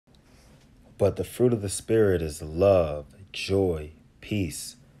But the fruit of the Spirit is love, joy,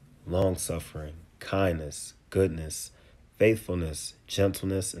 peace, long-suffering, kindness, goodness, faithfulness,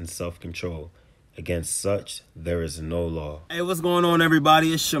 gentleness, and self-control. Against such, there is no law. Hey, what's going on,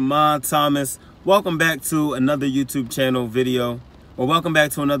 everybody? It's Shaman Thomas. Welcome back to another YouTube channel video. Or welcome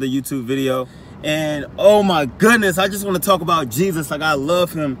back to another YouTube video. And oh my goodness, I just want to talk about Jesus. Like, I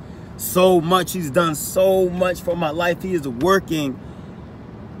love him so much. He's done so much for my life. He is working.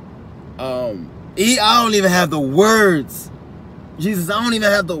 I don't even have the words. Jesus, I don't even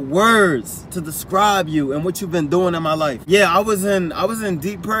have the words to describe you and what you've been doing in my life. Yeah, I was in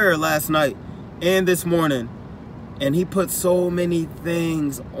deep prayer last night and this morning, and he put so many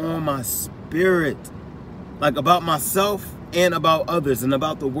things on my spirit, like about myself and about others and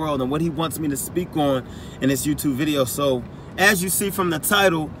about the world and what he wants me to speak on in this YouTube video. So as you see from the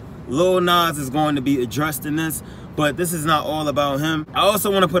title, Lil Nas is going to be addressed in this, but this is not all about him. I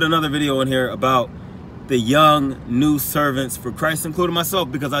also want to put another video in here about the young new servants for Christ, including myself,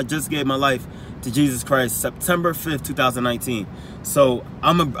 because I just gave my life to Jesus Christ September 5th, 2019. So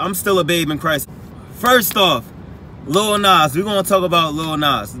I'm still a babe in Christ. First off, Lil Nas. We're going to talk about Lil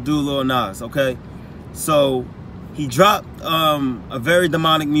Nas, the dude Lil Nas, okay? So he dropped a very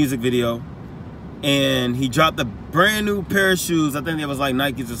demonic music video, and he dropped a brand new pair of shoes. I think it was like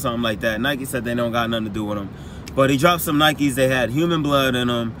Nikes or something like that. Nike said they don't got nothing to do with them. But he dropped some Nikes. They had human blood in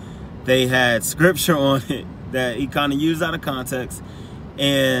them. They had scripture on it that he kind of used out of context.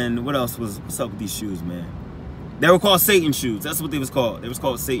 And what else what's up with these shoes, man? They were called Satan shoes. That's what they was called. They was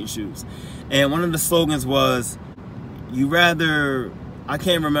called Satan shoes. And one of the slogans was, I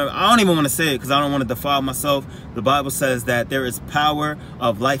can't remember. I don't even want to say it because I don't want to defile myself. The Bible says that there is power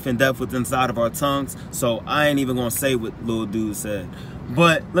of life and death within inside of our tongues. So I ain't even going to say what little dude said.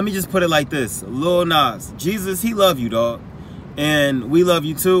 But let me just put it like this. Lil Nas, Jesus, he love you, dog. And we love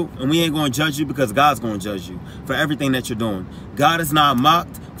you too. And we ain't going to judge you because God's going to judge you for everything that you're doing. God is not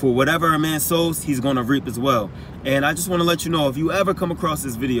mocked. For whatever a man sows, he's going to reap as well. And I just want to let you know, if you ever come across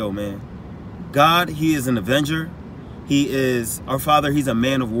this video, man, God, he is an avenger. He is our Father. He's a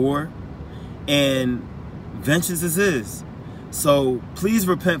man of war. And vengeance is his. So please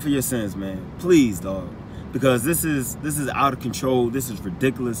repent for your sins, man. Please, dog. Because this is out of control. This is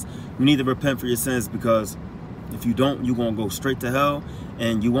ridiculous. You need to repent for your sins, because if you don't, you're going to go straight to hell,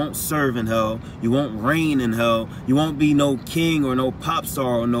 and you won't serve in hell. You won't reign in hell. You won't be no king or no pop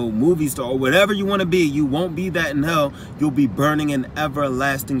star or no movie star or whatever you want to be. You won't be that in hell. You'll be burning in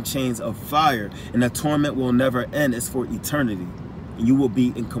everlasting chains of fire, and the torment will never end. It's for eternity. And you will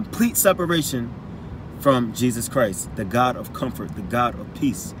be in complete separation from Jesus Christ, the God of comfort, the God of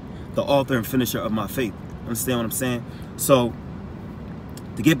peace, the author and finisher of my faith. Understand what I'm saying? So,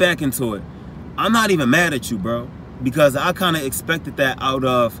 to get back into it, I'm not even mad at you, bro, because I kind of expected that out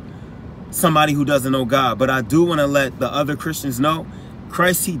of somebody who doesn't know God. But I do want to let the other Christians know,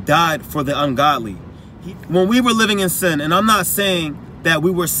 Christ, he died for the ungodly. When we were living in sin, and I'm not saying that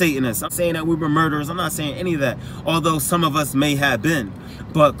we were Satanists, I'm saying that we were murderers, I'm not saying any of that, although some of us may have been.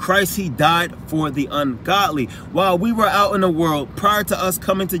 But Christ, he died for the ungodly. While we were out in the world, prior to us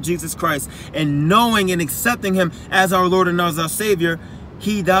coming to Jesus Christ and knowing and accepting him as our Lord and as our Savior,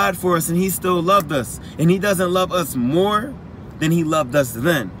 he died for us, and he still loved us. And he doesn't love us more than he loved us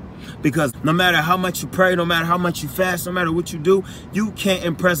then. Because no matter how much you pray, no matter how much you fast, no matter what you do, you can't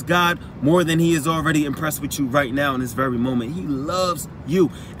impress God more than he is already impressed with you right now in this very moment. He loves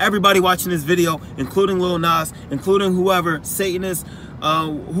you. Everybody watching this video, including Lil Nas, including whoever, Satanist,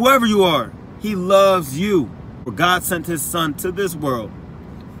 whoever you are, he loves you. For God sent his son to this world,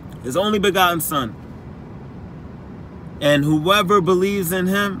 his only begotten son. And whoever believes in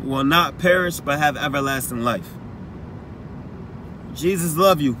him will not perish but have everlasting life. Jesus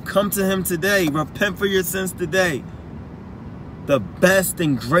loves you. Come to him today. Repent for your sins today. The best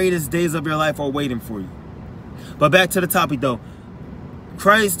and greatest days of your life are waiting for you. But back to the topic though.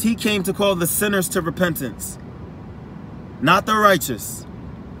 Christ, he came to call the sinners to repentance, not the righteous.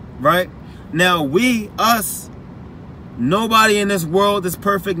 Right? Now us, nobody in this world is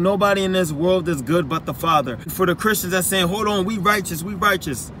perfect. Nobody in this world is good but the Father. For the Christians that's saying, hold on, we righteous, we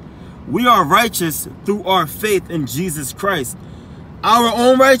righteous. We are righteous through our faith in Jesus Christ. Our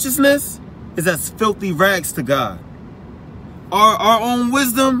own righteousness is as filthy rags to God. Our own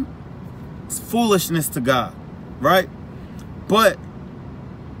wisdom is foolishness to God, right? But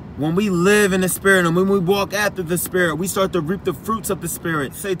when we live in the Spirit and when we walk after the Spirit, we start to reap the fruits of the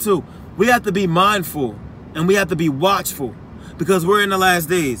Spirit. Say too, we have to be mindful and we have to be watchful, because we're in the last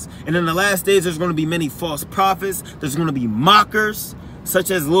days. And in the last days, there's going to be many false prophets. There's going to be mockers,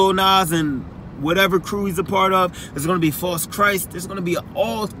 such as Lil Nas and whatever crew he's a part of. There's going to be false Christ. There's going to be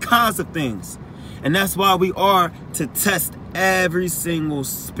all kinds of things. And that's why we are to test every single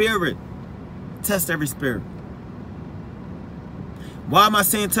spirit. Test every spirit. Why am I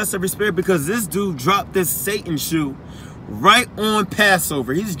saying test every spirit? Because this dude dropped this Satan shoe right on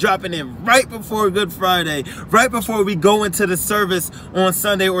Passover. He's dropping it right before Good Friday, right before we go into the service on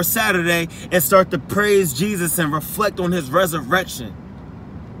Sunday or Saturday and start to praise Jesus and reflect on his resurrection.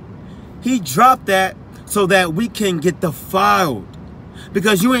 He dropped that so that we can get defiled.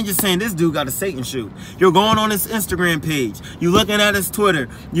 Because you ain't just saying this dude got a Satan shoe. You're going on his Instagram page. You're looking at his Twitter.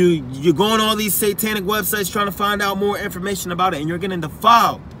 You're going on all these satanic websites trying to find out more information about it, and you're getting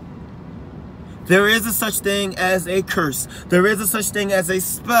defiled. There is a such thing as a curse. There is a such thing as a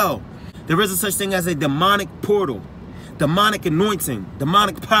spell. There is a such thing as a demonic portal, demonic anointing,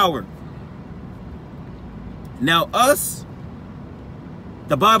 demonic power. Now us,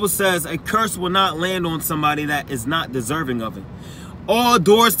 the Bible says a curse will not land on somebody that is not deserving of it. All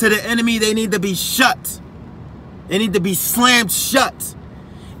doors to the enemy, they need to be shut. They need to be slammed shut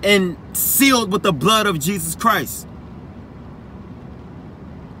and sealed with the blood of Jesus Christ.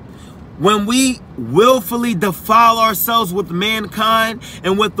 When we willfully defile ourselves with mankind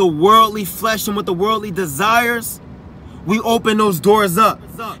and with the worldly flesh and with the worldly desires, we open those doors up.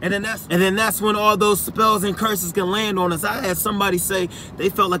 And then that's when all those spells and curses can land on us. I had somebody say they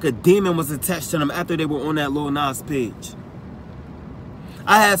felt like a demon was attached to them after they were on that Lil Nas page.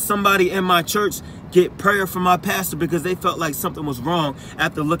 I had somebody in my church get prayer from my pastor because they felt like something was wrong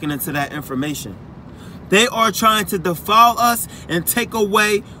after looking into that information. They are trying to defile us and take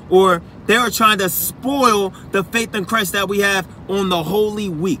away, or they are trying to spoil the faith in Christ that we have on the Holy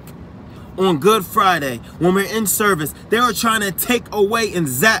Week, on Good Friday, when we're in service. They are trying to take away and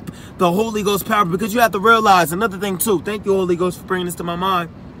zap the Holy Ghost power, because you have to realize another thing too. Thank you, Holy Ghost, for bringing this to my mind.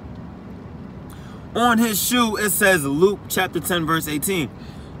 On his shoe, it says Luke chapter 10, verse 18.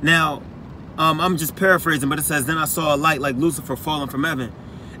 Now, I'm just paraphrasing, but it says, then I saw a light like Lucifer falling from heaven.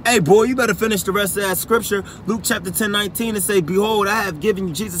 Hey, boy, you better finish the rest of that scripture. Luke chapter 10, 19, and say, behold, I have given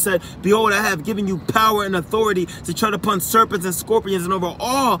you, Jesus said, behold, I have given you power and authority to tread upon serpents and scorpions and over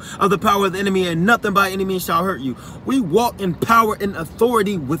all of the power of the enemy, and nothing by any means shall hurt you. We walk in power and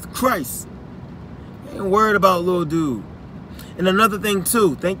authority with Christ. Ain't worried about little dude. And another thing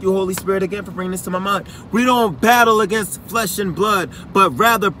too, thank you, Holy Spirit, again for bringing this to my mind. We don't battle against flesh and blood, but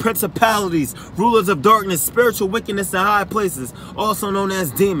rather principalities, rulers of darkness, spiritual wickedness in high places, also known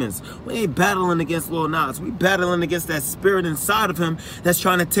as demons. We ain't battling against Lil Nas. We battling against that spirit inside of him that's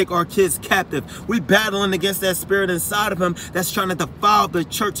trying to take our kids captive. We battling against that spirit inside of him that's trying to defile the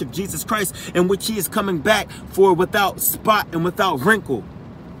church of Jesus Christ, in which he is coming back for without spot and without wrinkle.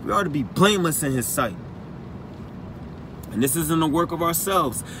 We are to be blameless in his sight. And this isn't a work of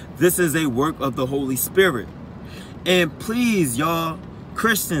ourselves. This is a work of the Holy Spirit. And please, y'all,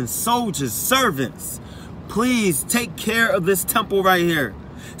 Christians, soldiers, servants, please take care of this temple right here.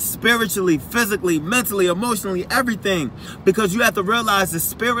 Spiritually, physically, mentally, emotionally, everything. Because you have to realize the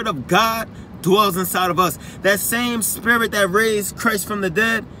Spirit of God dwells inside of us. That same Spirit that raised Christ from the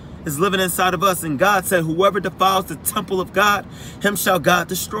dead is living inside of us. And God said, whoever defiles the temple of God, him shall God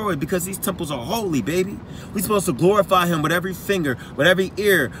destroy, because these temples are holy, baby. We're supposed to glorify him with every finger, with every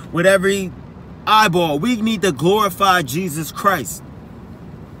ear, with every eyeball. We need to glorify Jesus Christ.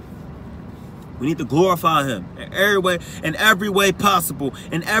 We need to glorify him in every way possible,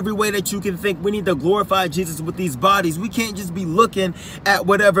 in every way that you can think. We need to glorify Jesus with these bodies. We can't just be looking at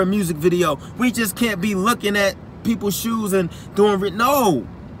whatever music video. We just can't be looking at people's shoes and doing no.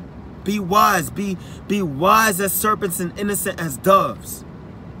 Be wise. Be wise as serpents and innocent as doves.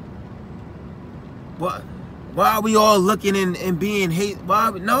 What? Why are we all looking and being hate? Why?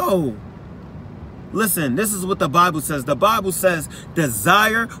 No. Listen, this is what the Bible says. The Bible says,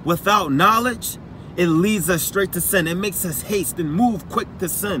 desire without knowledge, it leads us straight to sin. It makes us haste and move quick to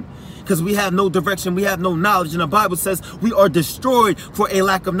sin, because we have no direction, we have no knowledge. And the Bible says we are destroyed for a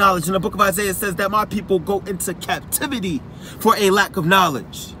lack of knowledge. In the book of Isaiah, it says that my people go into captivity for a lack of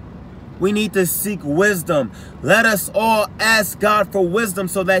knowledge. We need to seek wisdom. Let us all ask God for wisdom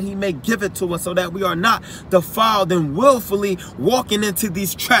so that he may give it to us, so that we are not defiled and willfully walking into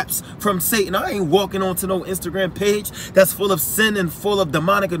these traps from Satan. I ain't walking onto no Instagram page that's full of sin and full of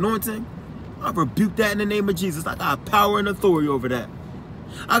demonic anointing. I rebuke that in the name of Jesus. I got power and authority over that.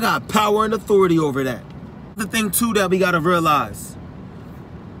 I got power and authority over that. The thing too that we got to realize,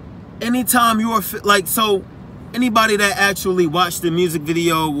 anytime you are anybody that actually watched the music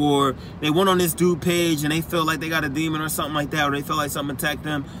video, or they went on this dude page and they feel like they got a demon or something like that, or they feel like something attacked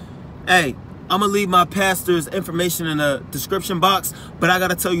them, hey, I'm going to leave my pastor's information in the description box, but I got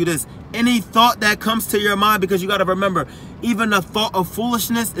to tell you this. Any thought that comes to your mind, because you got to remember, even a thought of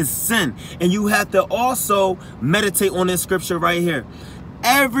foolishness is sin. And you have to also meditate on this scripture right here.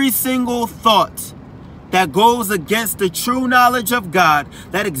 Every single thought that goes against the true knowledge of God,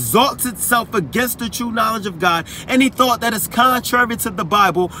 that exalts itself against the true knowledge of God, any thought that is contrary to the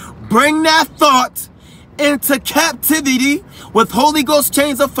Bible, bring that thought into captivity with Holy Ghost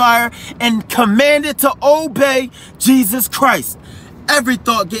chains of fire and command it to obey Jesus Christ. Every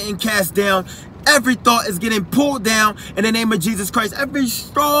thought getting cast down, every thought is getting pulled down in the name of Jesus Christ. Every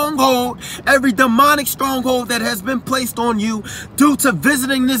stronghold, every demonic stronghold that has been placed on you due to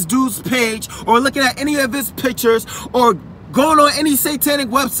visiting this dude's page or looking at any of his pictures or going on any satanic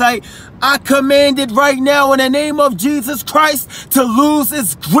website, I command it right now in the name of Jesus Christ to lose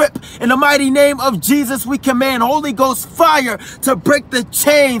its grip. In the mighty name of Jesus, we command Holy Ghost fire to break the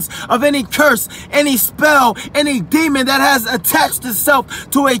chains of any curse, any spell, any demon that has attached itself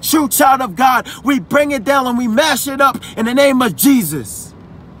to a true child of God. We bring it down and we mash it up in the name of Jesus.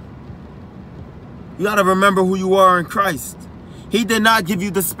 You got to remember who you are in Christ. He did not give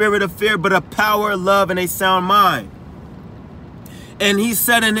you the spirit of fear, but a power, love, and a sound mind. And he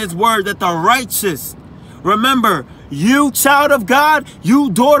said in his word that the righteous, remember, you child of God,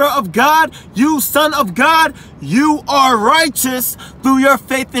 you daughter of God, you son of God, you are righteous through your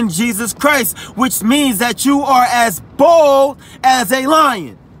faith in Jesus Christ, which means that you are as bold as a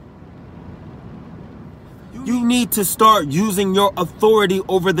lion. You need to start using your authority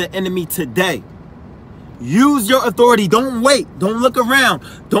over the enemy today. Use your authority. Don't wait. Don't look around.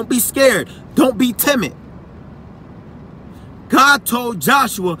 Don't be scared. Don't be timid. God told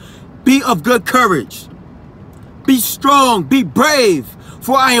Joshua, be of good courage. Be strong, be brave,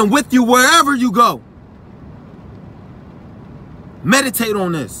 for I am with you wherever you go. Meditate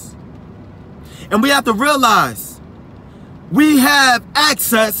on this. And we have to realize we have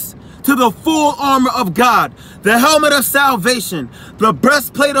access to the full armor of God, the helmet of salvation, the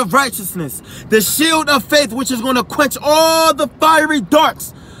breastplate of righteousness, the shield of faith, which is going to quench all the fiery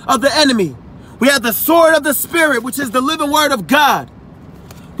darts of the enemy. We have the sword of the Spirit, which is the living word of God.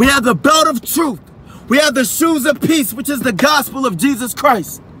 We have the belt of truth. We have the shoes of peace, which is the gospel of Jesus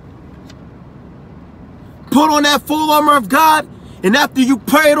Christ. Put on that full armor of God, and after you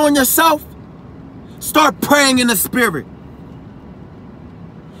pray it on yourself, start praying in the Spirit.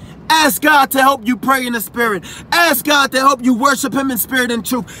 Ask God to help you pray in the Spirit. Ask God to help you worship Him in spirit and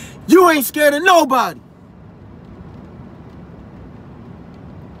truth. You ain't scared of nobody.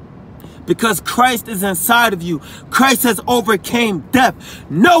 Because Christ is inside of you. Christ has overcame death.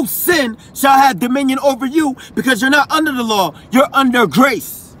 No sin shall have dominion over you because you're not under the law. You're under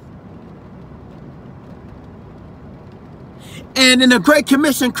grace. And in the Great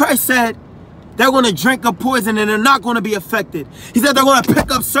Commission, Christ said they're going to drink of poison and they're not going to be affected. He said they're going to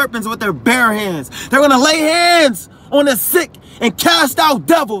pick up serpents with their bare hands. They're going to lay hands on the sick and cast out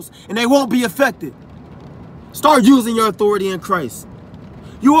devils and they won't be affected. Start using your authority in Christ.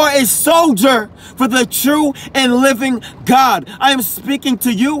 You are a soldier for the true and living God. I am speaking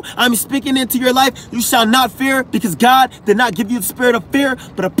to you. I'm speaking into your life. You shall not fear because God did not give you the spirit of fear,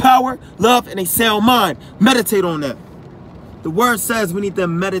 but a power, love, and a sound mind. Meditate on that. The word says we need to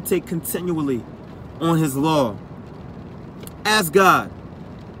meditate continually on His law. Ask God.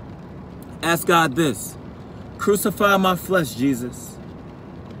 Ask God this. Crucify my flesh, Jesus.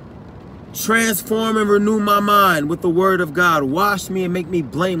 Transform and renew my mind with the word of God. Wash me and make me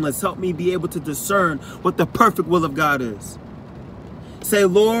blameless. Help me be able to discern what the perfect will of God is. Say,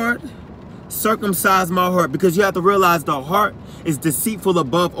 Lord, circumcise my heart, because you have to realize the heart is deceitful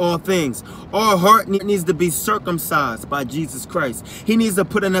above all things. Our heart needs to be circumcised by Jesus Christ. He needs to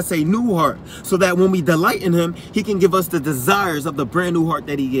put in us a new heart so that when we delight in Him, He can give us the desires of the brand new heart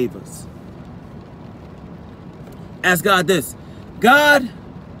that He gave us. Ask God this. God,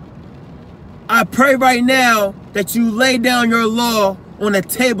 I pray right now that you lay down your law on the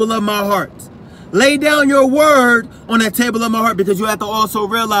table of my heart. Lay down your word on the table of my heart, because you have to also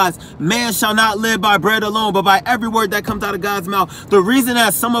realize man shall not live by bread alone, but by every word that comes out of God's mouth. The reason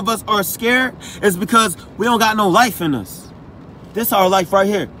that some of us are scared is because we don't got no life in us. This is our life right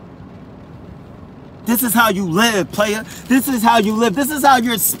here. This is how you live, player. This is how you live. This is how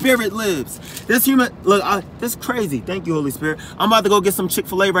your spirit lives. This human, look, this is crazy. Thank you, Holy Spirit. I'm about to go get some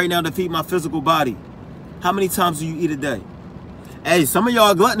Chick-fil-A right now to feed my physical body. How many times do you eat a day? Hey, some of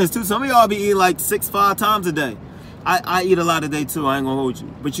y'all are gluttonous too. Some of y'all be eating like 5 times a day. I eat a lot a day too. I ain't gonna hold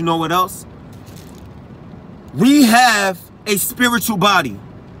you. But you know what else? We have a spiritual body.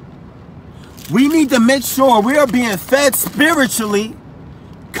 We need to make sure we are being fed spiritually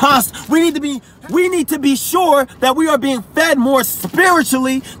We need to be sure that we are being fed more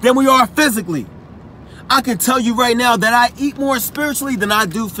spiritually than we are physically. I can tell you right now that I eat more spiritually than I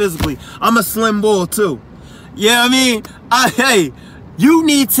do physically. I'm a slim bull too. Yeah, I mean, hey, you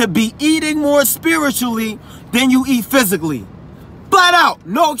need to be eating more spiritually than you eat physically. Flat out,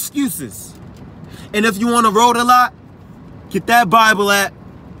 no excuses. And if you want to roll a lot, get that Bible app,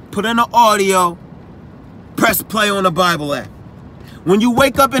 put in the audio, press play on the Bible app. When you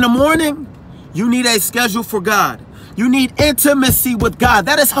wake up in the morning, you need a schedule for God. You need intimacy with God.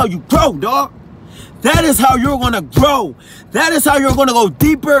 That is how you grow, dog. That is how you're going to grow. That is how you're going to go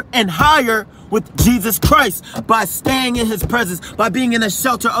deeper and higher with Jesus Christ, by staying in his presence, by being in the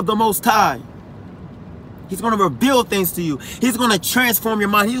shelter of the Most High. He's going to reveal things to you. He's going to transform your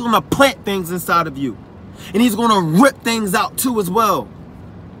mind. He's going to plant things inside of you. And he's going to rip things out too as well.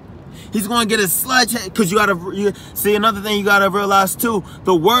 He's going to get his sledgehammer, because you see, another thing you got to realize too,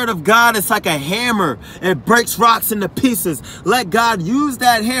 the word of God is like a hammer. It breaks rocks into pieces. Let God use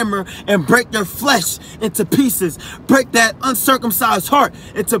that hammer and break your flesh into pieces. Break that uncircumcised heart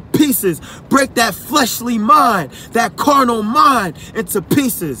into pieces. Break that fleshly mind, that carnal mind into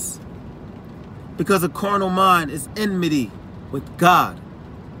pieces. Because a carnal mind is enmity with God.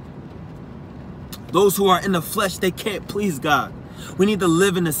 Those who are in the flesh, they can't please God. We need to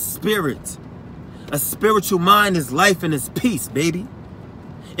live in the spirit. A spiritual mind is life and is peace, baby.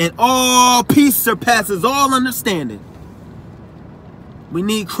 And all peace surpasses all understanding. We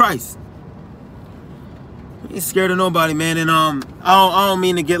need Christ. We ain't scared of nobody, man. And I don't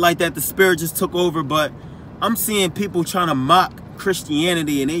mean to get like that. The spirit just took over, but I'm seeing people trying to mock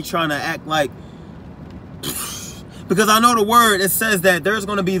Christianity, and they trying to act like, because I know the word, it says that there's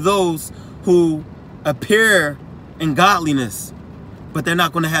going to be those who appear in godliness, but they're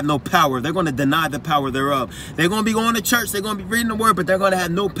not going to have no power. They're going to deny the power thereof. They're going to be going to church. They're going to be reading the word, but they're going to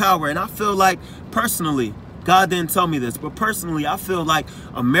have no power. And I feel like, personally, God didn't tell me this, but personally, I feel like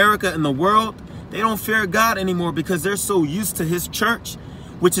America and the world, they don't fear God anymore, because they're so used to his church,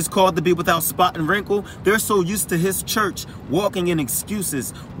 which is called to be without spot and wrinkle. They're so used to his church walking in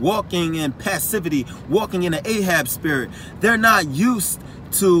excuses, walking in passivity, walking in an Ahab spirit. They're not used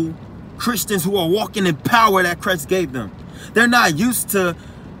to Christians who are walking in power that Christ gave them. They're not used to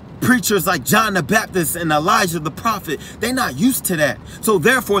preachers like John the Baptist and Elijah the prophet. They're not used to that. So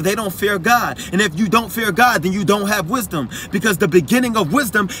therefore, they don't fear God. And if you don't fear God, then you don't have wisdom, because the beginning of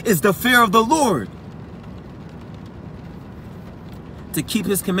wisdom is the fear of the Lord. To keep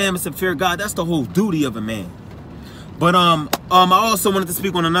his commandments and fear God, that's the whole duty of a man. But I also wanted to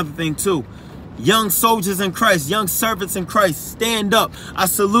speak on another thing too. Young soldiers in Christ, young servants in Christ, stand up. I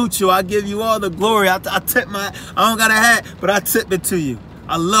salute you. I give you all the glory. I tip I don't got a hat, but I tip it to you.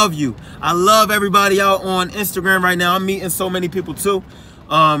 I love you. I love everybody out on Instagram right now. I'm meeting so many people too.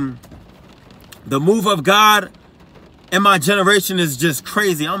 The move of God in my generation is just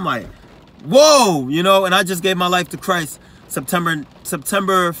crazy. I'm like, whoa, you know, and I just gave my life to Christ September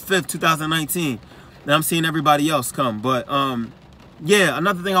 5th, 2019. And I'm seeing everybody else come. But yeah,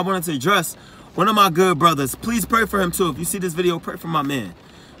 another thing I wanted to address, one of my good brothers, please pray for him too. If you see this video, pray for my man.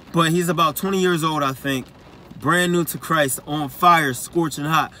 But he's about 20 years old, I think. Brand new to Christ, on fire, scorching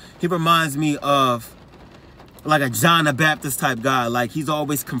hot. He reminds me of like a John the Baptist type guy. Like, he's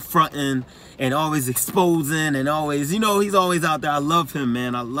always confronting and always exposing and always, you know, he's always out there. I love him,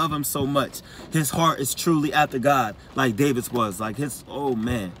 man. I love him so much. His heart is truly after God, like David's was. Like his, oh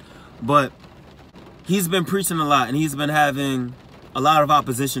man. But he's been preaching a lot, and he's been having a lot of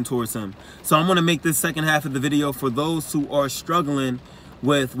opposition towards him. So I'm going to make this second half of the video for those who are struggling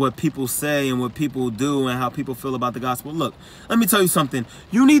with what people say and what people do and how people feel about the gospel. Look, let me tell you something.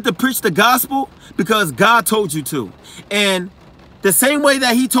 You need to preach the gospel because God told you to. And the same way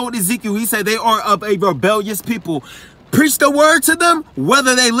that he told Ezekiel, he said they are of a rebellious people. Preach the word to them,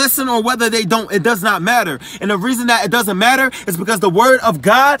 whether they listen or whether they don't. It does not matter. And the reason that it doesn't matter is because the word of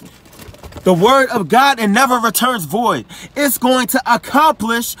God, it never returns void. It's going to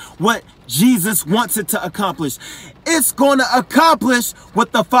accomplish what Jesus wants it to accomplish. It's going to accomplish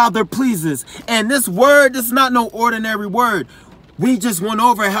what the Father pleases. And this word is not no ordinary word. We just went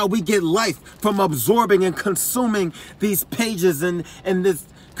over how we get life from absorbing and consuming these pages and this,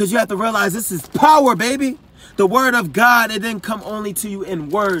 because you have to realize this is power, baby. The word of God, it didn't come only to you in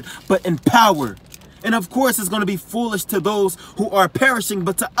word, but in power. And of course, it's going to be foolish to those who are perishing.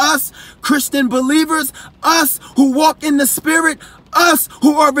 But to us, Christian believers, us who walk in the Spirit, us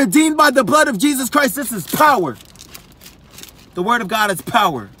who are redeemed by the blood of Jesus Christ, this is power. The word of God is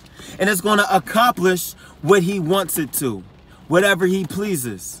power. And it's going to accomplish what he wants it to, whatever he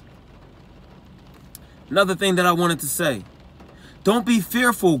pleases. Another thing that I wanted to say, Don't be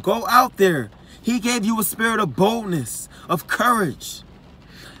fearful. Go out there. He gave you a spirit of boldness, of courage.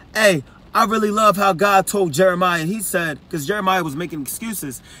 Hey, I really love how God told Jeremiah. He said, because Jeremiah was making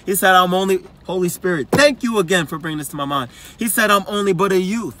excuses. He said, I'm only, Holy Spirit, thank you again for bringing this to my mind. He said, I'm only but a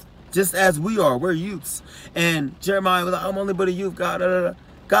youth, just as we are. We're youths. And Jeremiah was like, I'm only but a youth, God.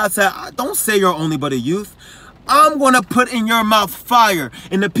 God said, don't say you're only but a youth. I'm going to put in your mouth fire.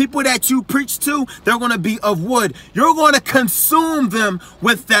 And the people that you preach to, they're going to be of wood. You're going to consume them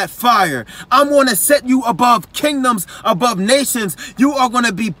with that fire. I'm going to set you above kingdoms, above nations. You are going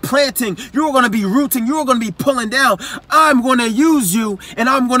to be planting. You are going to be rooting. You are going to be pulling down. I'm going to use you, and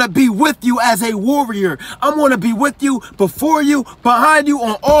I'm going to be with you as a warrior. I'm going to be with you, before you, behind you,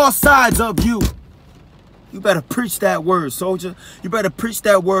 on all sides of you. You better preach that word, soldier. You better preach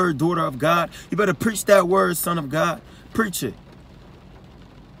that word, daughter of God. You better preach that word, son of God. Preach it.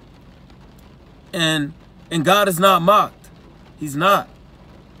 And God is not mocked. He's not.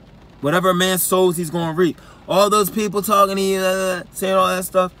 Whatever a man sows, he's going to reap. All those people talking to you, saying all that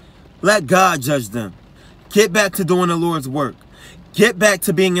stuff, let God judge them. Get back to doing the Lord's work. Get back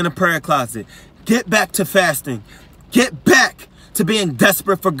to being in a prayer closet. Get back to fasting. Get back to being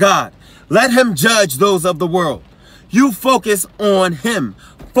desperate for God. Let him judge those of the world. You focus on him.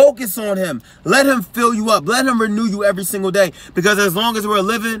 Focus on him. Let him fill you up. Let him renew you every single day. Because as long as we're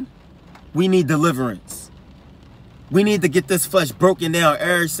living, we need deliverance. We need to get this flesh broken down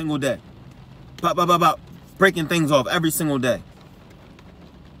every single day. Pop, pop, pop, pop. Breaking things off every single day.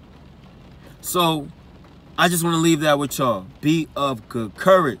 So, I just want to leave that with y'all. Be of good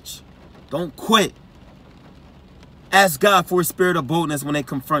courage. Don't quit. Ask God for a spirit of boldness when they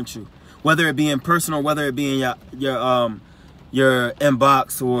confront you. Whether it be in person or whether it be in your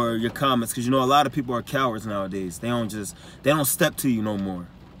inbox or your comments. Because, you know, a lot of people are cowards nowadays. They don't step to you no more.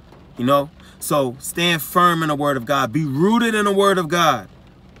 You know? So, stand firm in the word of God. Be rooted in the word of God.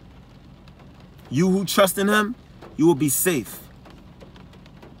 You who trust in him, you will be safe.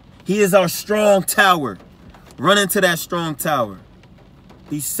 He is our strong tower. Run into that strong tower.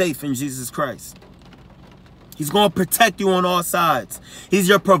 Be safe in Jesus Christ. He's going to protect you on all sides. He's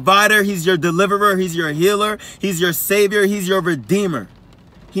your provider. He's your deliverer. He's your healer. He's your savior. He's your redeemer.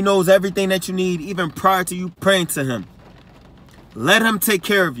 He knows everything that you need, even prior to you praying to him. Let him take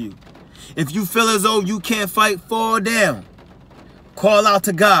care of you. If you feel as though you can't fight, fall down. Call out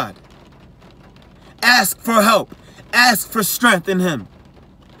to God. Ask for help. Ask for strength in him.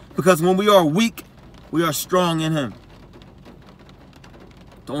 Because when we are weak, we are strong in him.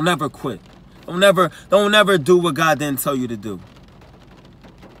 Don't ever quit. Don't ever do what God didn't tell you to do.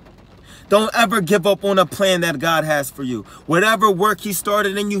 Don't ever give up on a plan that God has for you. Whatever work he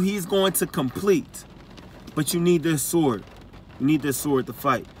started in you, he's going to complete. But you need this sword. You need this sword to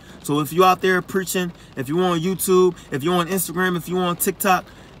fight. So if you're out there preaching, if you're on YouTube, if you're on Instagram, if you're on TikTok,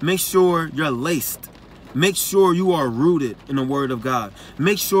 make sure you're laced. Make sure you are rooted in the word of God.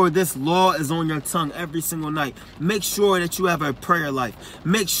 Make sure this law is on your tongue every single night. Make sure that you have a prayer life.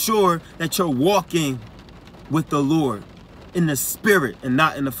 Make sure that you're walking with the Lord in the spirit and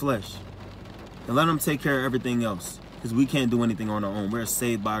not in the flesh. And let him take care of everything else. Because we can't do anything on our own. We're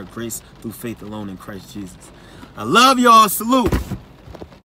saved by grace through faith alone in Christ Jesus. I love y'all. Salute.